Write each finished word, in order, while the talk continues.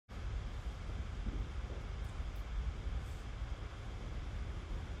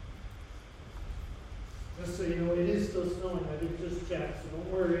it is still snowing. I did just check, so don't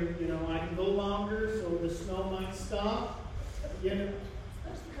worry. I can go longer, so the snow might stop.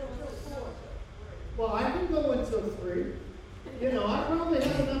 Well, I can go until 3. I probably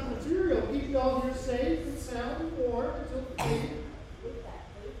have enough material. Keep you all here safe and sound and warm until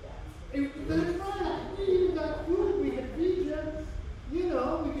 3. That's right. We even got food. We can feed you. We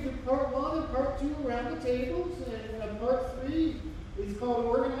can do part 1 and part 2 around the tables, and part 3 is called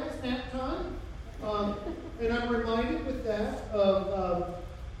organized nap time. And I'm reminded with that of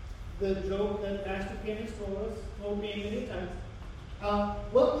the joke that Pastor Kenny told me many times.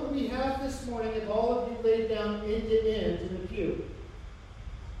 What would we have this morning if all of you laid down end to end in the pew?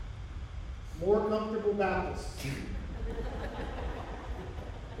 More comfortable Baptists.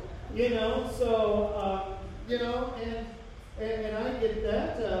 And I get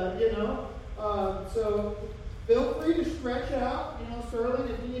that, so feel free to stretch out, Sterling,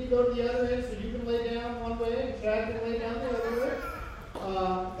 if you need to go to the other end so you can lay down one way and Chad can lay down the other way.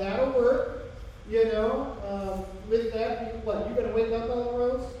 That'll work. With that, you going to wake up, Ella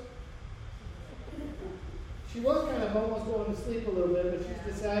Rose? She was kind of almost going to sleep a little bit, but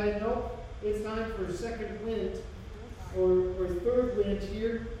she's decided, no, it's time for second Lent or third Lent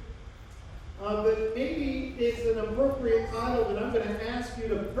here. But maybe it's an appropriate title that I'm going to ask you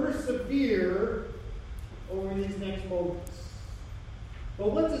to persevere over these next moments.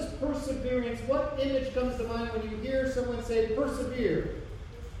 But what does perseverance, what image comes to mind when you hear someone say persevere?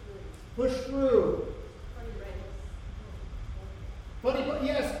 Push through. Funny,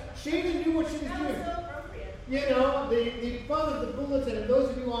 yes, Shana knew what she was doing. That was so appropriate. The fun of the bulletin, and those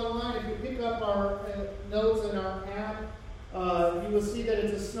of you online, if you pick up our notes in our app, you will see that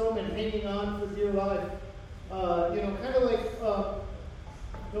it's a snowman hanging on for dear life. Kind of like,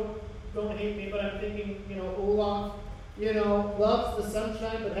 don't hate me, but I'm thinking, Olaf, loves the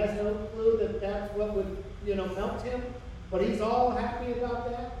sunshine, but has no clue that that's what would, melt him. But he's all happy about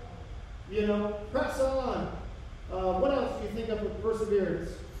that. Press on. What else do you think of with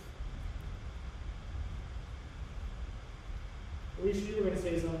perseverance? Alicia, you were going to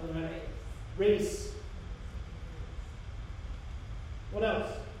say something, right? Race. What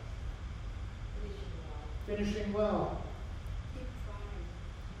else? Finishing well.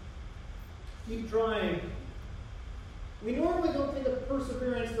 Keep trying. We normally don't think of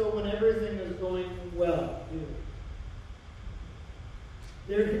perseverance, though, when everything is going well, do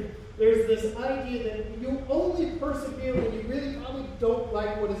we? There's this idea that you only persevere when you really probably don't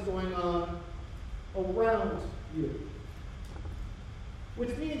like what is going on around you.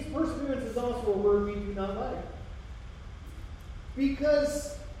 Which means perseverance is also a word we do not like.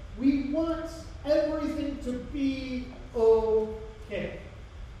 Because we want everything to be okay.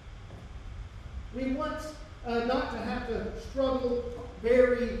 We want not to have to struggle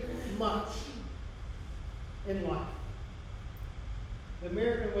very much in life. The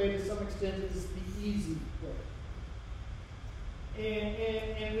American way, to some extent, is the easy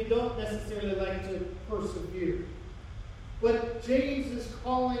way. And we don't necessarily like to persevere. But James is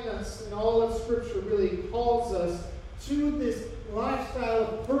calling us, and all of Scripture really calls us, to this lifestyle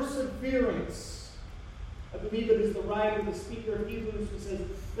of perseverance. I believe it is the writer, the speaker of Hebrews, who says,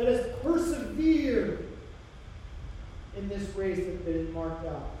 let us persevere in this race that has been marked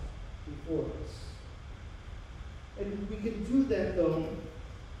out before us. And we can do that, though,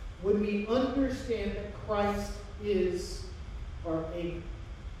 when we understand that Christ is our anchor.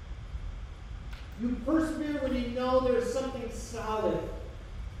 You persevere when you know there's something solid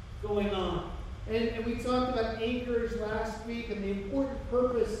going on. And we talked about anchors last week and the important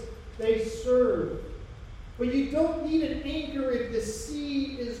purpose they serve. But you don't need an anchor if the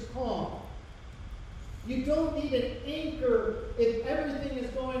sea is calm. You don't need an anchor if everything is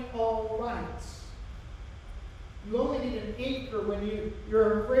going all right. You only need an anchor when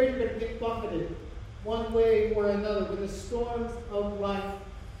you're afraid you're going to get buffeted one way or another, when the storms of life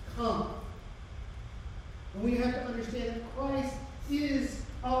come. And we have to understand that Christ is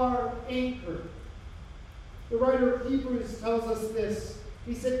our anchor. The writer of Hebrews tells us this.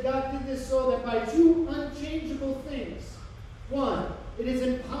 He said, God did this so that by two unchangeable things. One, it is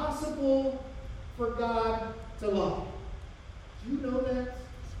impossible for God to lie. Do you know that?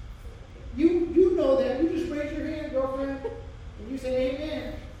 You know that. You just raise your hand, girlfriend, and you say,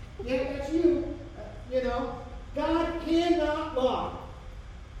 amen. Yeah, that's you. God cannot lie.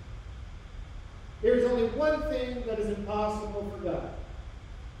 There is only one thing that is impossible for God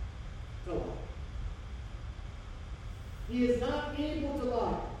to lie. He is not able to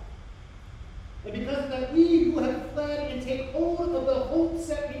lie. And because of that, we who have fled and take hold of the hope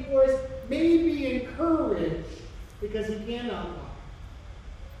set before us may be encouraged, because he cannot lie.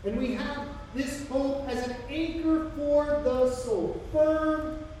 And we have this hope as an anchor for the soul,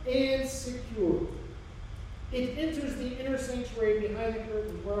 firm and secure. It enters the inner sanctuary behind the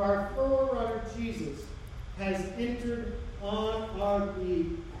curtain where our forerunner Jesus has entered on our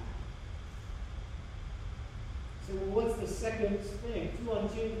behalf. So what's the second thing? Two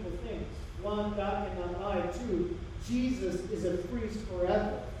unchangeable things. One, God cannot lie. Two, Jesus is a priest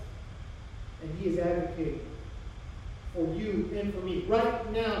forever. And he is advocating for you and for me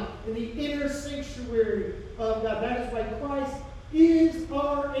right now in the inner sanctuary of God. That is why Christ is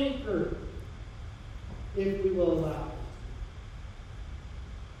our anchor, if we will allow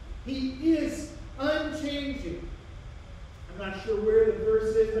it. He is unchanging. I'm not sure where the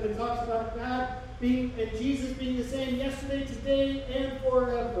verse is, but it talks about God being and Jesus being the same yesterday, today, and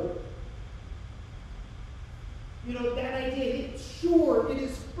forever. You know, that idea, it's sure, it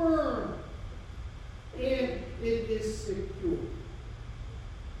is firm, and it is secure.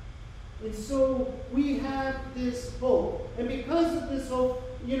 And so we have this hope. And because of this hope,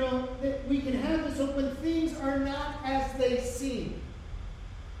 you know, that we can have this hope when things are not as they seem.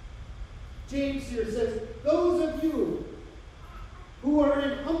 James here says, those of you who are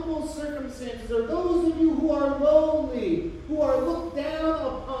in humble circumstances, or those of you who are lowly, who are looked down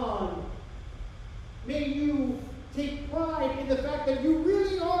upon, may you take pride in the fact that you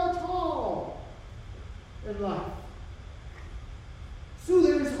really are tall in life. So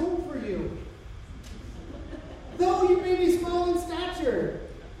there is hope for you. Though you may be small in stature,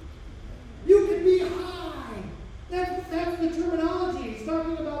 you can be high. That's the terminology. He's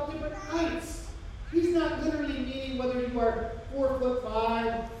talking about different heights. He's not literally meaning whether you are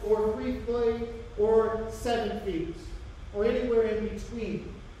 4'5" or 3 feet or 7 feet or anywhere in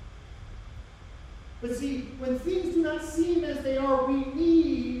between. But see, when things do not seem as they are, we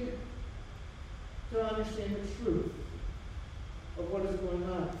need to understand the truth of what is going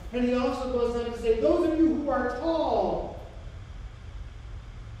on. And he also goes on to say, those of you who are tall,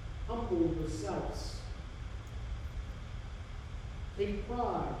 humble yourselves. Take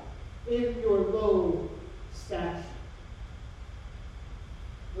pride in your low stature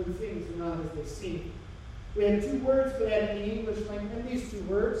when things are not as they seem. We have two words for that in the English language, and these two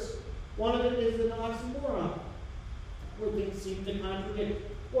words. One of it is an oxymoron, where things seem to contradict,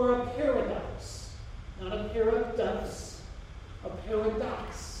 or a paradox. Not a paradox, a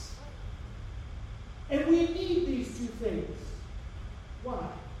paradox. And we need these two things. Why?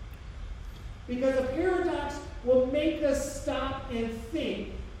 Because a paradox will make us stop and think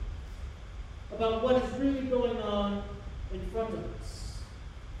about what is really going on in front of us.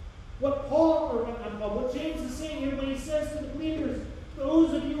 What James is saying here when he says to the believers,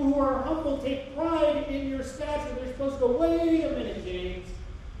 those of you who are humble, take pride in your stature. They're supposed to go, wait a minute, James.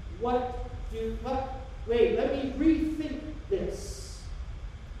 Wait, let me rethink this.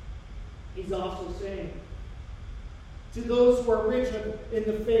 He's also saying, to those who are rich in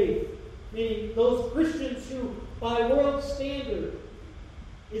the faith, meaning those Christians who, by world standard,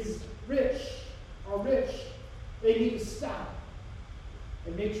 are rich, they need to stop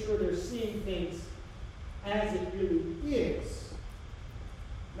and make sure they're seeing things as it really is,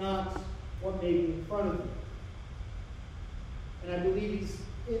 not what may be in front of them. And I believe he's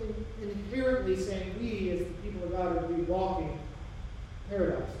inherently saying we, as the people of God, are to be walking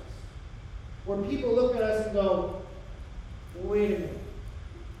paradoxes, where people look at us and go, wait a minute,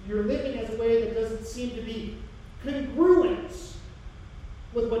 you're living as a way that doesn't seem to be congruent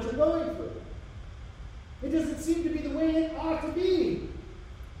with what you're going through. It doesn't seem to be the way it ought to be.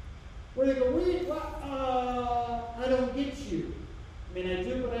 Where they go, wait, I don't get you. I mean, I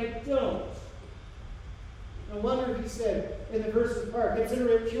do, but I don't. No wonder he said in the verses apart, consider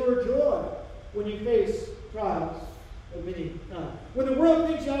it pure joy when you face trials of many kinds. When the world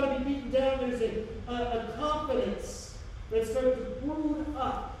thinks you ought to be beaten down, there's a confidence that starts to brood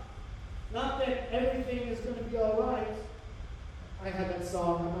up. Not that everything is going to be all right. I have that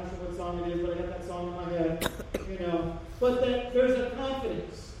song. I'm not sure what song it is, but I have that song in my head. But that there's a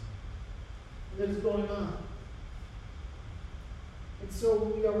confidence that is going on. And so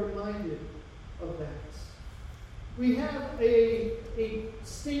we are reminded of that. We have a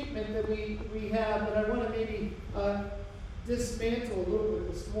statement that we have that I want to maybe dismantle a little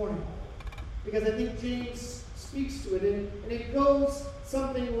bit this morning, because I think James speaks to it, and it goes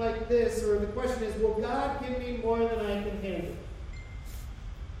something like this, or the question is, will God give me more than I can handle?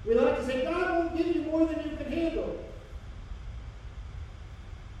 We like to say, God won't give you more than you can handle.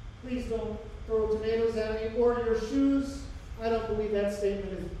 Please don't throw tomatoes at me or your shoes. I don't believe that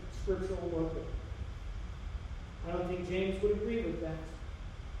statement is scriptural or biblical. I don't think James would agree with that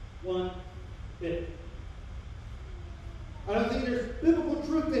one bit. I don't think there's biblical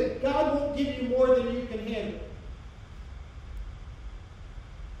truth that God won't give you more than you can handle.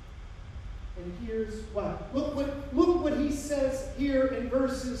 And here's why. Look what he says here in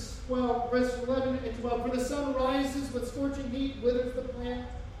verses 11 and 12. For the sun rises with scorching heat, withers the plant.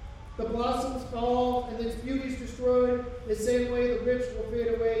 The blossoms fall, and its beauty is destroyed. The same way the rich will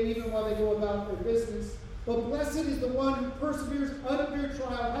fade away, even while they go about their business. But blessed is the one who perseveres under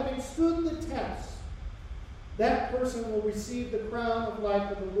trial, having stood the test. That person will receive the crown of life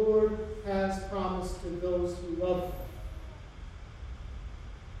that the Lord has promised to those who love him.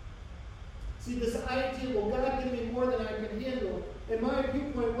 See, this idea, well, God give me more than I can handle. In my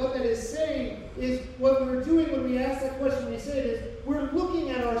viewpoint, what that is saying is what we're doing when we ask that question, when we say it, is we're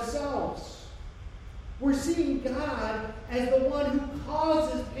looking at ourselves. We're seeing God as the one who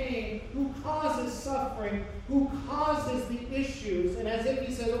causes pain, who causes suffering, who causes the issues. And as if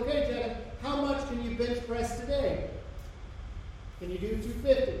he says, okay, Jenna, how much can you bench press today? Can you do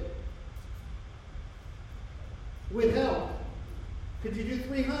 250? With help. Could you do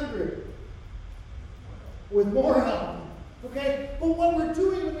 300? With more help. Okay? But what we're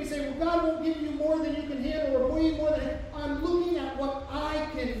doing when we say, well, God won't give you more than you can handle, or way more than I'm looking at what I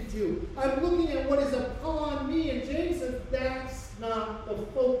can do. I'm looking at what is upon me. And James says that's not the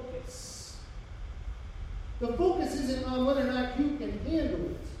focus. The focus isn't on whether or not you can handle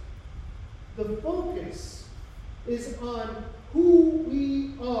it. The focus is on who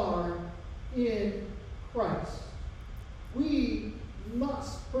we are in Christ. We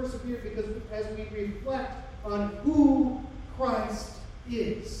must persevere because as we reflect on who Christ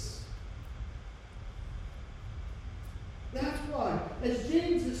is. That's why, as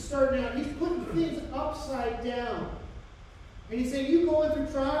James is starting out, he's putting things upside down. And he's saying, you going through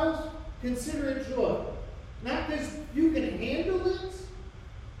trials, consider it joy. Not because you can handle it,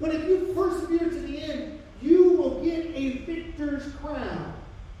 but if you persevere to the end, you will get a victor's crown.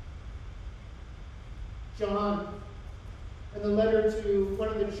 John, in the letter to one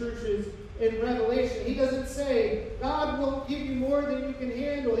of the churches in Revelation, he doesn't say, God won't give you more than you can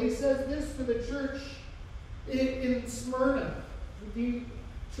handle. He says this to the church in Smyrna. The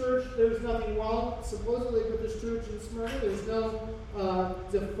church, there's nothing wrong, supposedly, with this church in Smyrna. There's no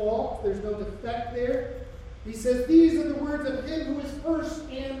default. There's no defect there. He says, these are the words of him who is first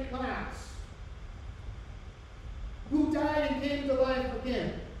and last, who died and came to life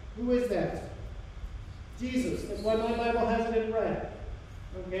again. Who is that? Jesus. That's why my Bible has it in red.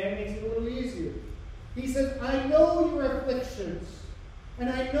 Okay, it makes it a little easier. He says, I know your afflictions, and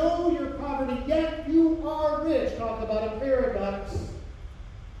I know your poverty, yet you are rich. Talk about a paradox.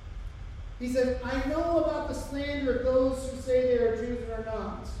 He says, I know about the slander of those who say they are Jews and are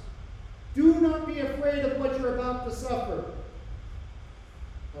not. Do not be afraid of what you're about to suffer.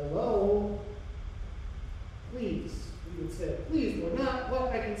 Hello? Please, we would say, please, Lord, not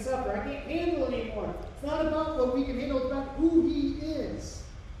what I can suffer. I can't handle it anymore. It's not about what we can handle, it's about who he is.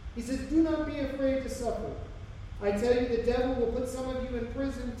 He says, do not be afraid to suffer. I tell you, the devil will put some of you in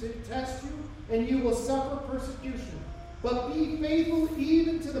prison to test you, and you will suffer persecution. But be faithful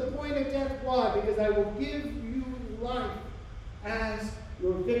even to the point of death. Why? Because I will give you life as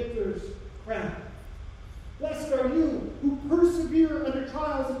your victor's crown. Blessed are you who persevere under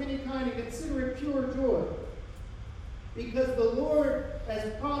trials of any kind and consider it pure joy. Because the Lord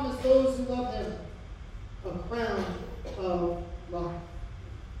has promised those who love him a crown of life.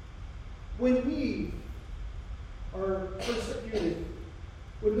 When we are persecuted,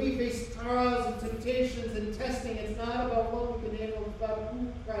 when we face trials and temptations and testing, it's not about what we can handle, it's about who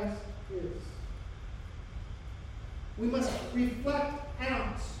Christ is. We must reflect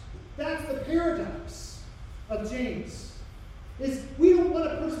out. That's the paradox of James. Is we don't want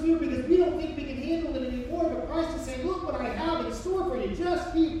to persevere because we don't think we can handle it anymore, but Christ is saying, look what I have in store for you.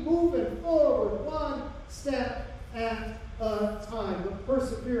 Just keep moving forward one step at a time. But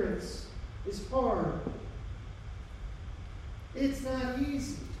perseverance is hard. It's not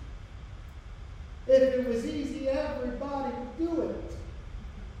easy. If it was easy, everybody would do it.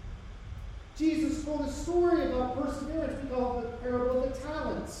 Jesus told a story about perseverance. We call it the parable of the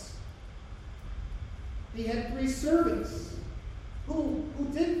talents. He had 3 servants who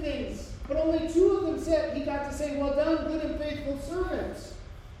did things, but only 2 of them said, he got to say, well done, good and faithful servants.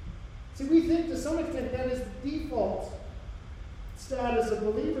 See, we think to some extent that is the default status of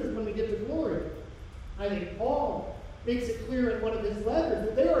believers when we get to glory. I think Paul makes it clear in one of his letters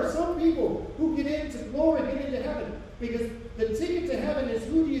that there are some people who get into glory, get into heaven, because the ticket to heaven is,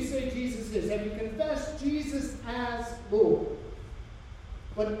 who do you say Jesus is? Have you confessed Jesus as Lord?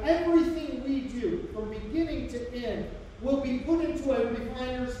 But everything we do, from beginning to end, will be put into a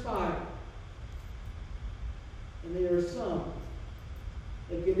refiner's fire. And there are some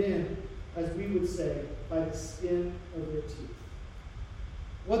get in, as we would say, by the skin of their teeth.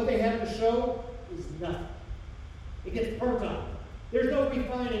 What they have to show is nothing. It gets burnt up. There's no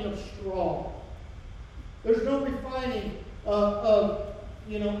refining of straw. There's no refining of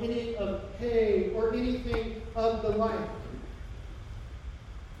any of hay or anything of the like.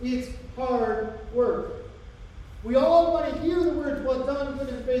 It's hard work. We all want to hear the words, "Well done, good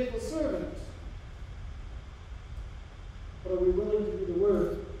and faithful servant." But are we willing to do the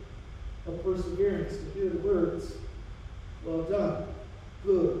work of perseverance, to hear the words, "Well done,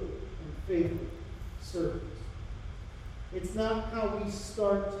 good and faithful servant"? It's not how we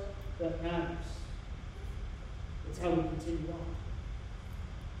start that matters. It's how we continue on.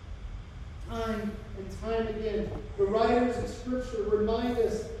 Time and time again, the writers of Scripture remind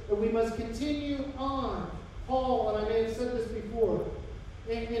us that we must continue on. Paul, and I may have said this before,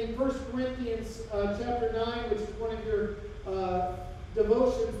 in 1 Corinthians chapter 9, which is one of your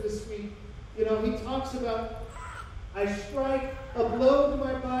devotions this week, he talks about, "I strike a blow to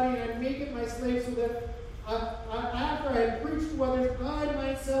my body and I make it my slave so that after I have preached to others, I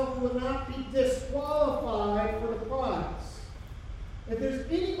myself will not be disqualified for the prize." If there's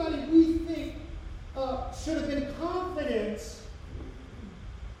anybody we think should have been confident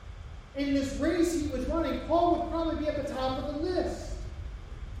in this race he was running, Paul would probably be at the top of the list.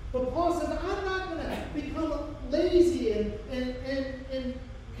 But Paul says, I'm not going to become lazy and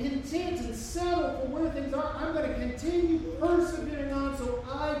content and settle for where things are. I'm going to continue persevering on so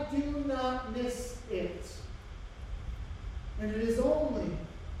I do not miss it. And it is only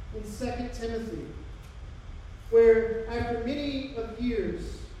in 2 Timothy where, after many of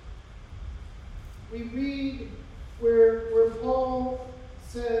years, we read where Paul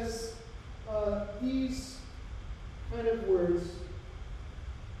says these kind of words.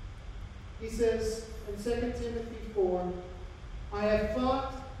 He says in 2 Timothy 4, "I have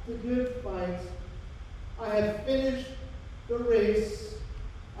fought the good fight. I have finished the race.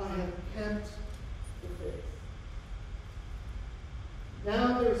 I have kept the faith.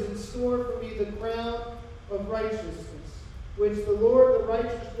 Now there is in store for me the crown of righteousness, which the Lord, the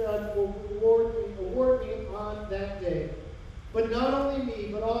righteous judge, will award me on that day. But not only me,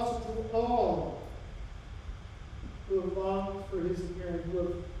 but also to all who have longed for his appearing, who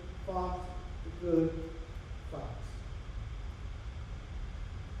have fought the good fight."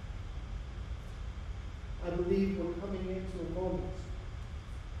 I believe we're coming into a moment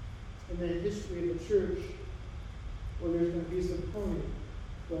in the history of the church where there's going to be some pruning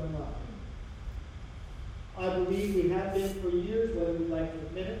going on. I believe we have been for years, whether we like to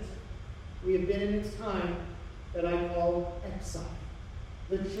admit it. We have been in a time that I call exile.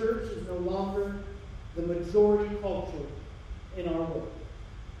 The church is no longer the majority culture in our world.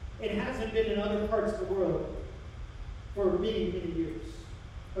 It hasn't been in other parts of the world for many, many years.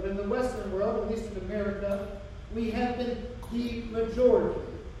 But in the Western world, at least in America, we have been the majority.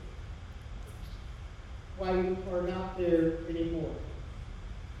 Why we are not there anymore.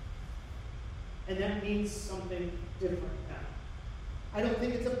 And that means something different now. I don't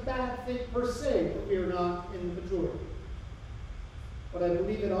think it's a bad thing per se that we are not in the majority. But I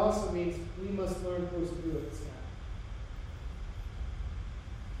believe it also means we must learn perseverance now.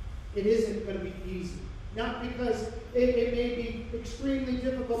 It isn't going to be easy. Not because it may be extremely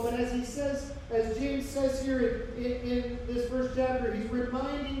difficult, but as he says, as James says here in this first chapter, he's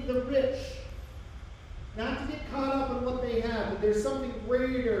reminding the rich not to get caught up in what they have, but there's something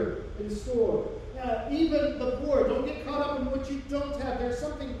greater in store. Even the poor, don't get caught up in what you don't have. There's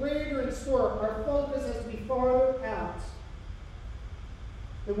something greater in store. Our focus has to be farther out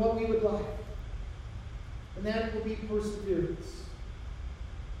than what we would like. And that will be perseverance.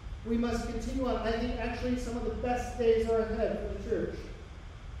 We must continue on. I think actually some of the best days are ahead for the church.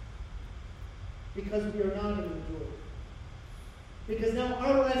 Because we are not in the majority. Because now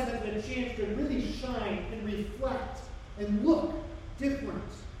our lives have a chance to really shine and reflect and look different.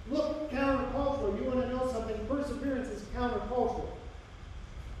 Look countercultural. You want to know something? Perseverance is countercultural.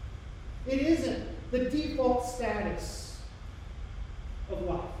 It isn't the default status of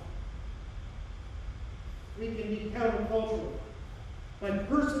life. We can be countercultural by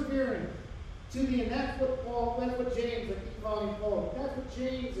persevering to the end. That's what James, I keep calling Paul. That's what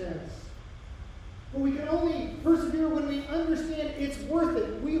James says. But we can only persevere when we understand it's worth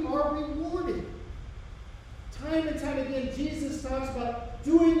it. We are rewarded. Time and time again, Jesus talks about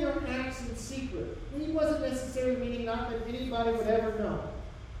doing your acts in secret. And he wasn't necessarily meaning not that anybody would ever know.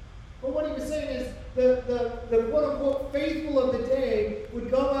 But what he was saying is the quote-unquote faithful of the day would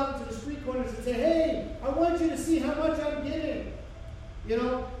go out into the street corners and say, hey, I want you to see how much I'm giving. You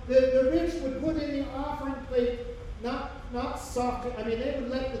know, the rich would put in the offering plate not soft. I mean, they would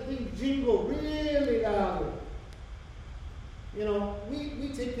let the thing jingle really loudly. You know, we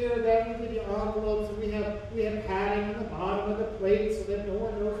take care of that. We give you envelopes, and we have padding on the bottom of the plate so that no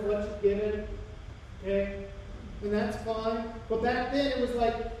one knows what you're getting. Okay, and that's fine. But back then, it was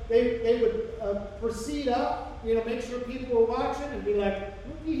like they would proceed up. You know, make sure people were watching, and be like,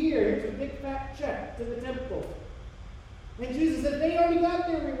 "Looky here, here's a big fat check to the temple." And Jesus said, "They already got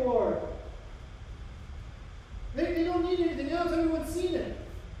their reward. They don't need anything else. Everyone's seen it.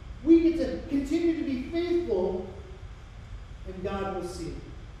 We get to continue to be faithful, and God will see."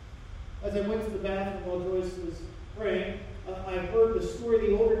 As I went to the bathroom while Joyce was praying, I heard the story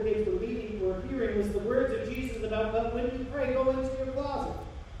the older kids were hearing was the words of Jesus about, "But when you pray, go into your closet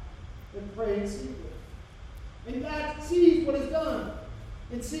and pray in secret." And God sees what is done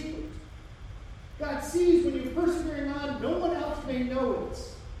in secret. God sees when you're persevering on, no one else may know it.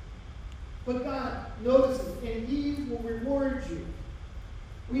 But God notices, and He will reward you.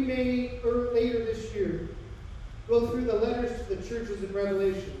 We may, later this year, go through the letters to the churches in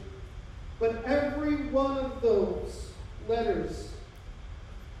Revelation. But every one of those letters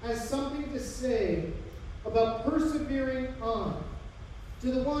has something to say about persevering on.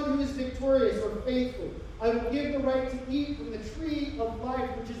 To the one who is victorious or faithful, I will give the right to eat from the tree of life,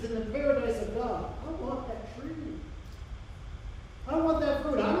 which is in the paradise of God. I want that tree. I want that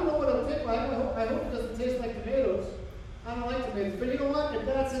fruit. I don't know what it'll taste like. I hope it doesn't taste like tomatoes. I don't like tomatoes. But you know what? If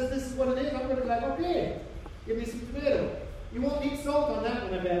God says this is what it is, I'm going to be like, okay, give me some tomato. You won't need salt on that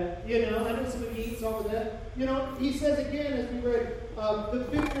one, I bet. You know, I know some of you eat salt with that. You know, He says again, as we read, the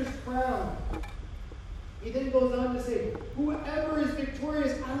victor's crown. He then goes on to say, whoever is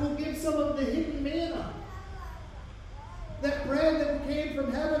victorious, I will give some of the hidden manna. That bread that came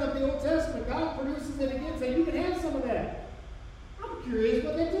from heaven of the Old Testament, God produces it again, saying, you can have some of that. I'm curious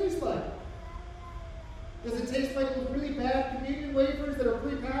what that tastes like. Does it taste like those really bad communion wafers that are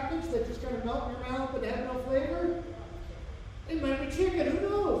prepackaged that just kind of melt in your mouth but have no flavor? It might be chicken, who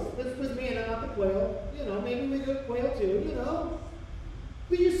knows? This was manna, not the quail. You know, maybe we cook quail too, you know.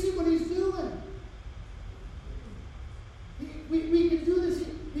 But you see what He's doing. We can do this.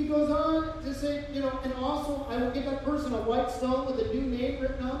 He goes on to say, you know, and also I will give that person a white stone with a new name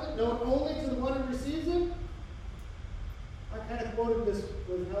written on it, known only to the one who receives it. I kind of quoted this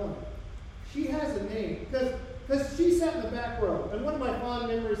with Helen. She has a name because she sat in the back row. And one of my fond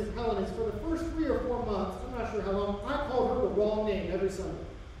memories of Helen is for the first 3 or 4 months, I'm not sure how long, I called her the wrong name every Sunday.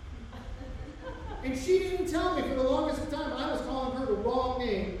 And she didn't tell me for the longest of time I was calling her the wrong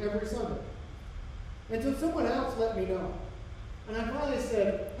name every Sunday. Until someone else let me know. And I finally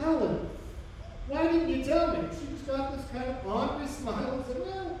said, Helen, why didn't you tell me? She just got this kind of angry smile and said,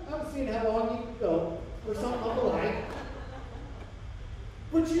 well, I was seeing how long you could go, or something of the like.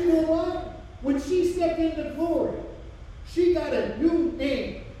 But you know what? When she stepped into glory, she got a new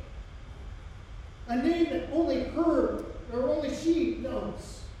name. A name that only her, or only she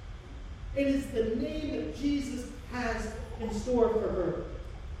knows. It is the name that Jesus has in store for her.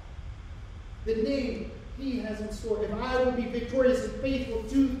 The name He has in store. If I will be victorious and faithful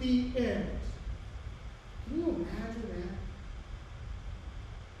to the end. Can you imagine that?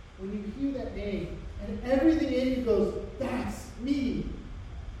 When you hear that name, and everything in you goes, that's me.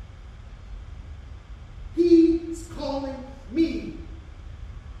 He's calling me.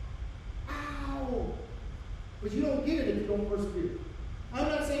 Ow! But you don't get it if you don't persevere. I'm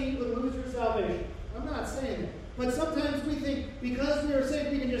not saying you can lose your salvation. I'm not saying that. But sometimes we think because we are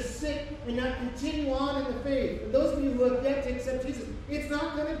saved, we can just sit and not continue on in the faith. And those of you who have yet to accept Jesus, it's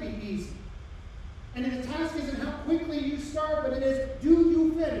not going to be easy. And the task isn't how quickly you start, but it is, do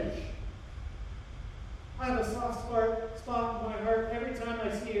you finish? I have a soft spot in my heart every time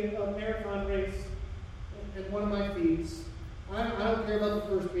I see a marathon race in one of my feeds. I don't care about the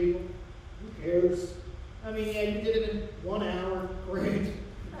first people. Who cares? I mean, yeah, you did it in 1 hour. Great.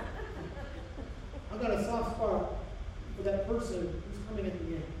 I've got a soft spot for that person who's coming at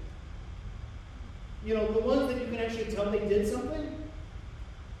the end. You know, the ones that you can actually tell they did something.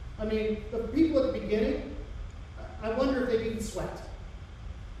 I mean, the people at the beginning, I wonder if they even sweat.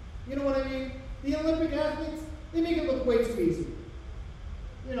 You know what I mean? The Olympic athletes, they make it look way too easy.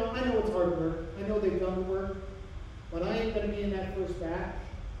 You know, I know it's hard work. I know they've done the work. But I ain't going to be in that first batch.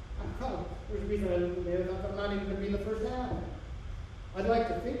 There's a reason I didn't there. I'm not even going to be in the first half. I'd like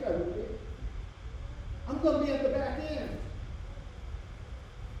to think I would be. I'm going to be at the back end.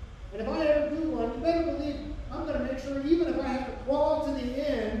 And if I ever do one, you better believe I'm going to make sure, even if I have to crawl to the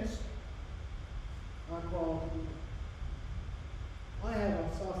end, I crawl to the end. I have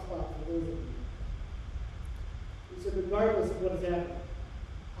a soft spot for those of you. He said, regardless of what has happened,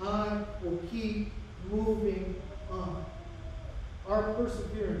 I will keep moving on. Our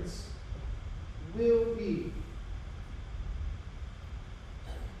perseverance will be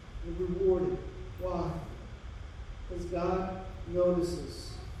rewarded. Why? Because God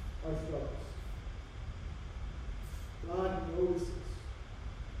notices our struggles. God notices.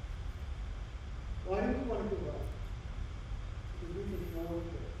 Why do we want to give up? Because we think no one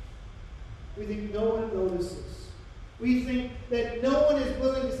cares. We think no one notices. We think that no one is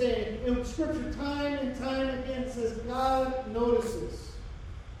willing to say it. And Scripture time and time again says God notices.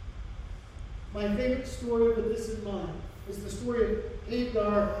 My favorite story with this in mind is the story of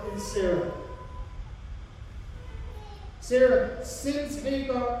Hagar and Sarah. Sarah sends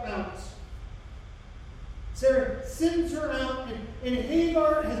Hagar out. Sarah sends her out, and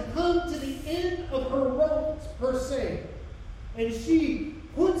Hagar has come to the end of her rope, per se. And she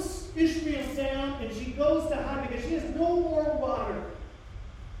puts Ishmael down, and she goes to hide because she has no more water.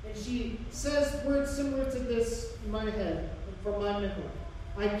 And she says words similar to this in my head, from my memory.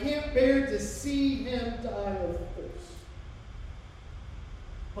 I can't bear to see him die of thirst.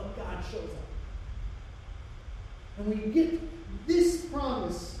 But God shows up. And we get this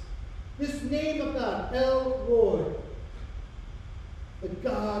promise, this name of God, El Roi, the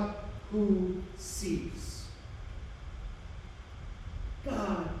God who sees.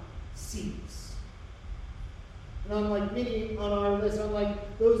 God sees. And unlike many on our list,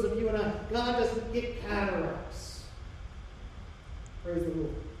 unlike those of you and I, God doesn't get cataracts. Praise the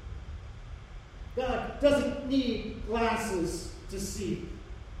Lord. God doesn't need glasses to see.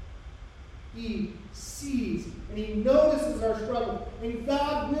 He sees and He notices our struggle. And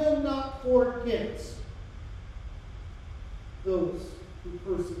God will not forget those who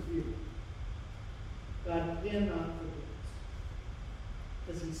persevere. God cannot forget.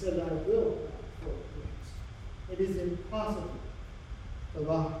 As He said, I will not forget. It is impossible to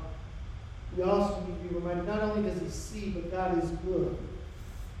lie. We also need to be reminded, not only does He see, but God is good.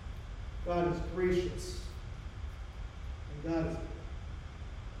 God is gracious. And God is good.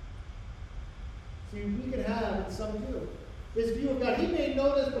 See, we can have, and some do, this view of God. He may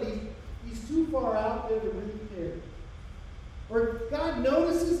notice, but he's too far out there to really care. Or God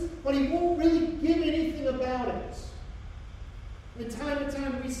notices, but He won't really give anything about it. And time and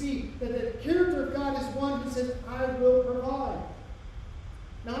time we see that the character of God is one who says, I will provide.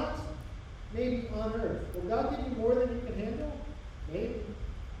 Not maybe on earth. Will God give you more than you can handle? Maybe.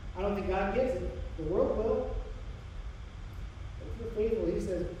 I don't think God gives it. The world will. But if you're faithful, He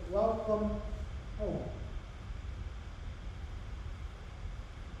says, welcome home.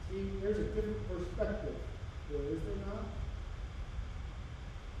 See, there's a different perspective there, is there not?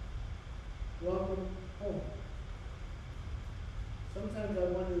 Welcome home. Sometimes I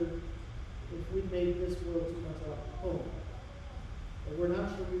wonder if we've made this world too much about home. But we're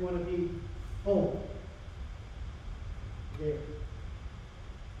not sure we want to be home there.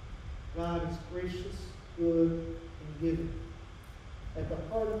 God is gracious, good, and giving. At the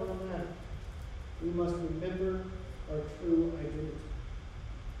heart of our matter, we must remember our true identity.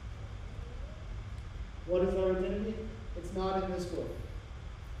 What is our identity? It's not in this world.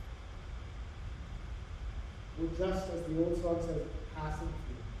 We're just, as the old song says, passing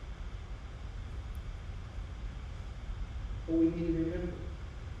through. But we need to remember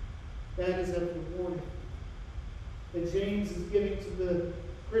that is a warning that James is giving to the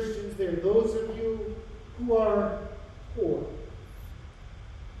Christians there. Those of you who are poor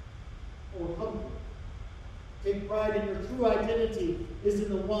or hungry, take pride in your true identity is in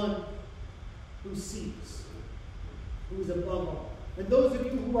the one who sees, who is above all. And those of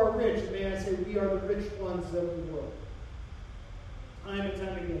you who are rich, may I say, we are the rich ones of the world. Time and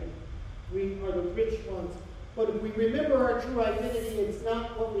time again, we are the rich ones. But if we remember our true identity, it's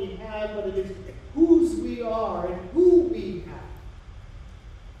not what we have, but it is whose we are and who we have.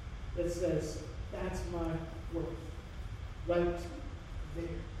 That says, that's my worth. Right there.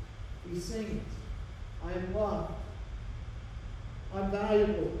 We sing it. I am loved. I'm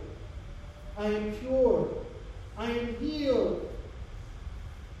valuable. I am pure. I am healed.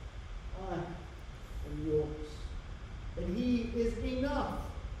 I am yours. And He is enough.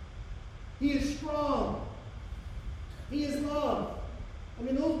 He is strong. He is love. I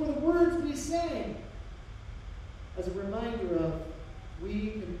mean, those were the words we sang as a reminder of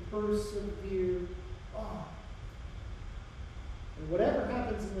we can persevere on. And whatever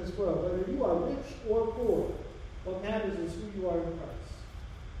happens in this world, whether you are rich or poor, what matters is who you are in Christ.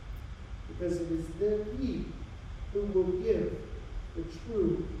 Because it is He who will give the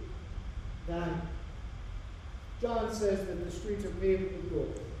true value. John says that the streets are paved with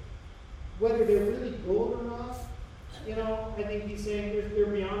gold. Whether they're really gold or not, I think he's saying they're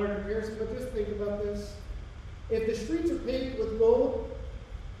beyond our comparison, but just think about this. If the streets are paved with gold,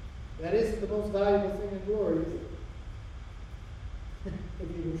 that isn't the most valuable thing in glory, is it?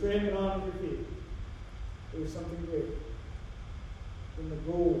 If you were tramping on with your feet, there's something greater than the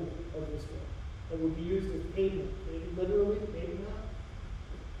gold of this world that would be used as pavement. Maybe literally, maybe not.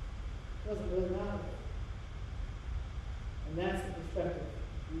 It doesn't really matter. And that's the perspective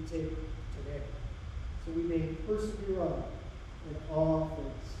we take today. So we may persevere on in all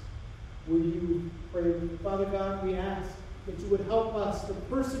things. Will you pray with me? Father God, we ask that you would help us to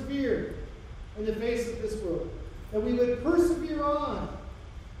persevere in the face of this world. That we would persevere on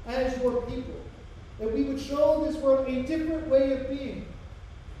as your people. That we would show this world a different way of being.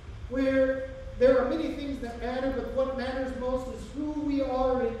 Where there are many things that matter, but what matters most is who we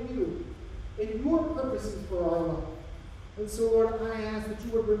are in you. And your purposes for our life. And so, Lord, I ask that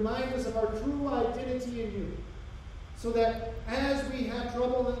you would remind us of our true identity in you. So that as we have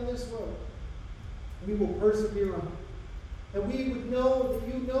trouble in this world, we will persevere on. That we would know that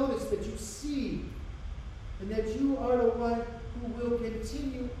you notice, that you see, and that you are the one who will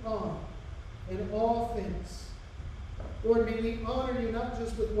continue on in all things. Lord, may we honor you not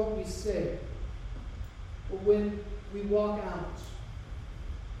just with what we say, but when we walk out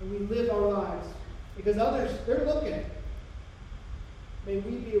and we live our lives. Because others, they're looking. May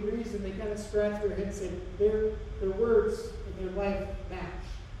we be a reason they kind of scratch their head and say, their words and their life match.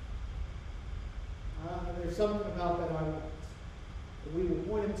 There's something about that I want. And we will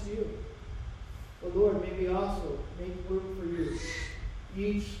point it to you. But Lord, may we also make room for you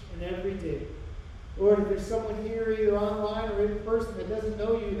each and every day. Lord, if there's someone here, either online or in person, that doesn't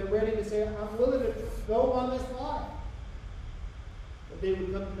know you, they're ready to say, I'm willing to go on this line. But they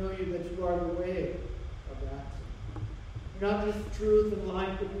would come to know you that you are the way of that. You're not just the truth and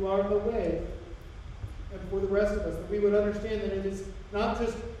life, but you are the way. And for the rest of us, that we would understand that it is not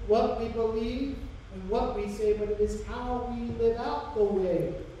just what we believe and what we say, but it is how we live out the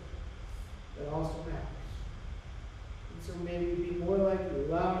way that also matters. And so may we be more like you,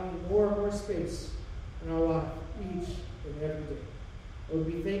 allowing you more and more space in our life each and every day. Lord,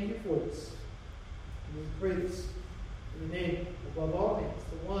 we thank you for this. And we pray this in the name, above all names,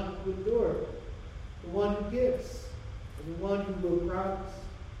 the one who endured, the one who gives, and the one who will crown us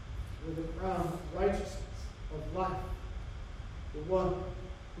with the crown of righteousness, of life, the one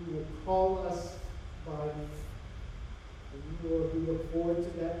who will call us by name. And you, Lord, we look forward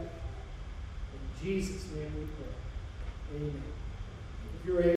to that. In Jesus' name we pray. Amen. If you're able